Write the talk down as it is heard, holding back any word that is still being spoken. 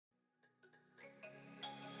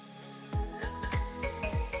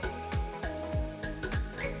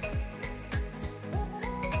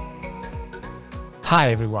Hi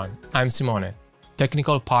everyone, I'm Simone,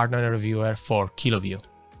 technical partner reviewer for Kiloview.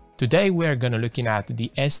 Today we are going to looking at the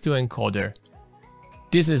S2 encoder.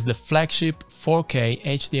 This is the flagship 4K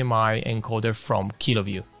HDMI encoder from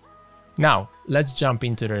Kiloview. Now let's jump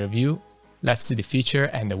into the review, let's see the feature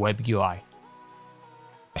and the web UI.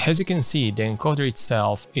 As you can see, the encoder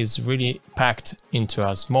itself is really packed into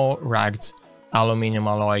a small rugged aluminum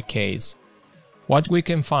alloy case. What we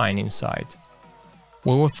can find inside?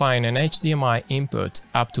 We will find an HDMI input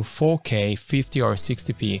up to 4K 50 or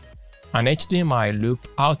 60p, an HDMI loop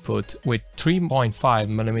output with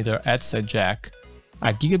 3.5mm headset jack,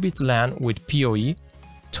 a gigabit LAN with PoE,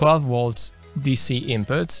 12 volts DC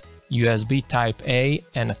inputs, USB Type A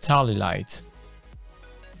and a tally light.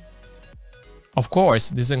 Of course,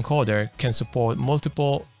 this encoder can support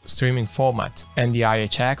multiple streaming formats: NDI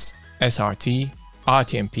HX, SRT,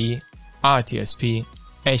 RTMP, RTSP,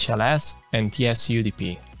 HLS and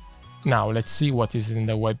ts-udp. Now let's see what is in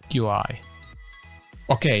the web UI.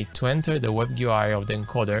 Okay, to enter the web UI of the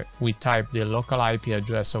encoder, we type the local IP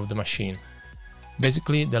address of the machine.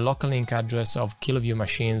 Basically, the local link address of Kiloview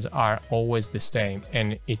machines are always the same,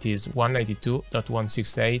 and it is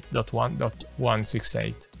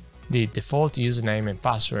 192.168.1.168. The default username and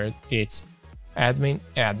password is admin,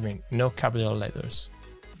 no capital letters.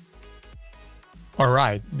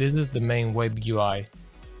 Alright, this is the main web UI.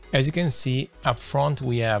 As you can see, up front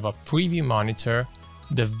we have a preview monitor,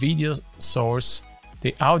 the video source,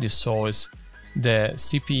 the audio source, the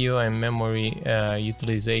CPU and memory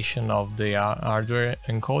utilization of the hardware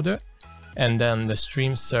encoder, and then the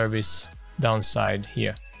stream service downside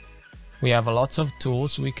here. We have lots of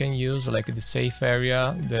tools we can use, like the safe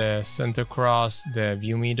area, the center cross, the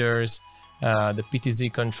view meters, the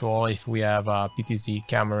PTZ control if we have a PTZ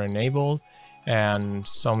camera enabled, and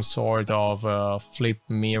some sort of flip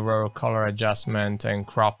mirror, color adjustment and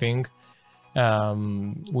cropping.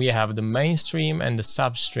 We have the mainstream and the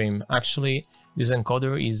substream. Actually, this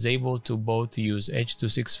encoder is able to both use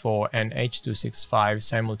H.264 and H.265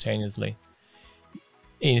 simultaneously.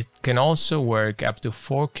 It can also work up to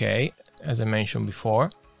 4K, as I mentioned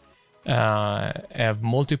before. Have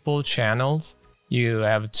multiple channels. You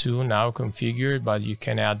have 2 now configured, but you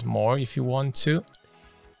can add more if you want to.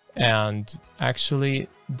 And actually,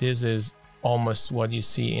 this is almost what you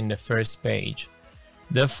see in the first page.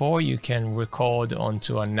 Therefore, you can record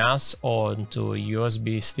onto a NAS or onto a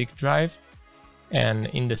USB stick drive, and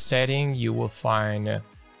in the setting you will find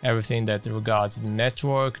everything that regards the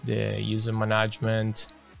network, the user management,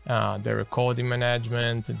 the recording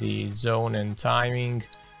management, the zone and timing,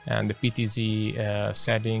 and the PTZ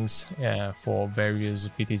settings for various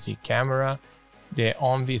PTZ camera, the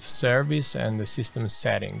OnVIF service and the system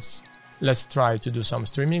settings. Let's try to do some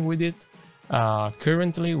streaming with it.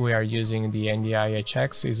 Currently we are using the NDI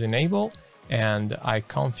HX is enabled, and I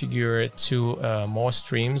configure 2 more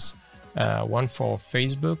streams, one for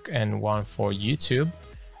Facebook and one for YouTube.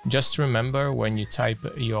 Just remember, when you type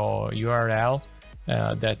your URL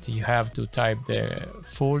that you have to type the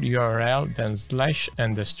full URL, then slash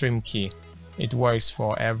and the stream key. It works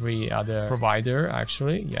for every other provider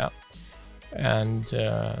actually, yeah. And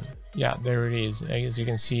yeah, there it is. As you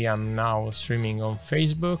can see, I'm now streaming on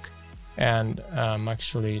Facebook, and I'm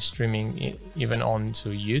actually streaming even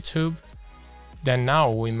onto YouTube. Then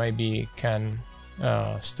now we maybe can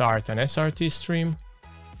start an SRT stream.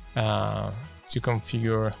 To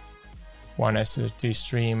configure one SRT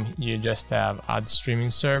stream, you just have add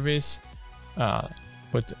streaming service,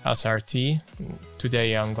 put SRT.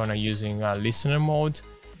 Today I'm gonna using listener mode,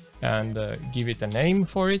 and give it a name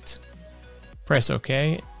for it. Press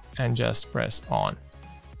OK and just press on.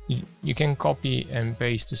 You can copy and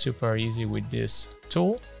paste super easy with this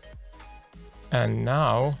tool. And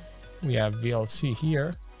now we have VLC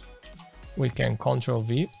here. We can Ctrl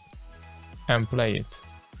V and play it.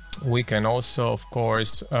 We can also, of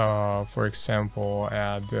course, for example,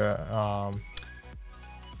 add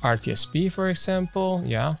RTSP, for example.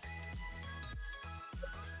 Yeah.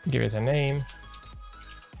 Give it a name.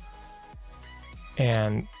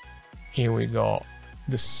 And here we go,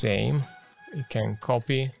 the same. You can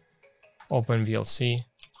copy, open VLC,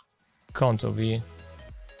 Ctrl V,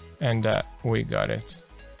 and we got it.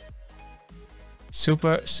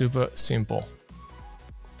 Super simple.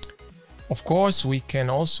 Of course, we can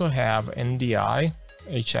also have NDI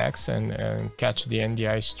HX and catch the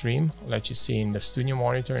NDI stream. Let you see in the studio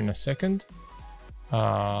monitor in a second.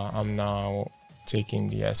 I'm now taking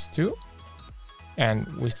the S2. And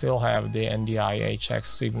we still have the NDI HX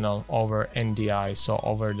signal over NDI, so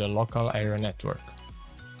over the local area network.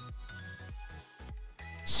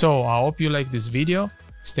 So I hope you like this video.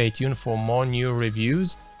 Stay tuned for more new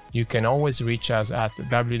reviews, You can always reach us at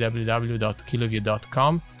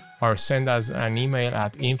www.kiloview.com or send us an email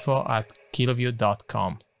at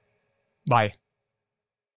info@kiloview.com. Bye.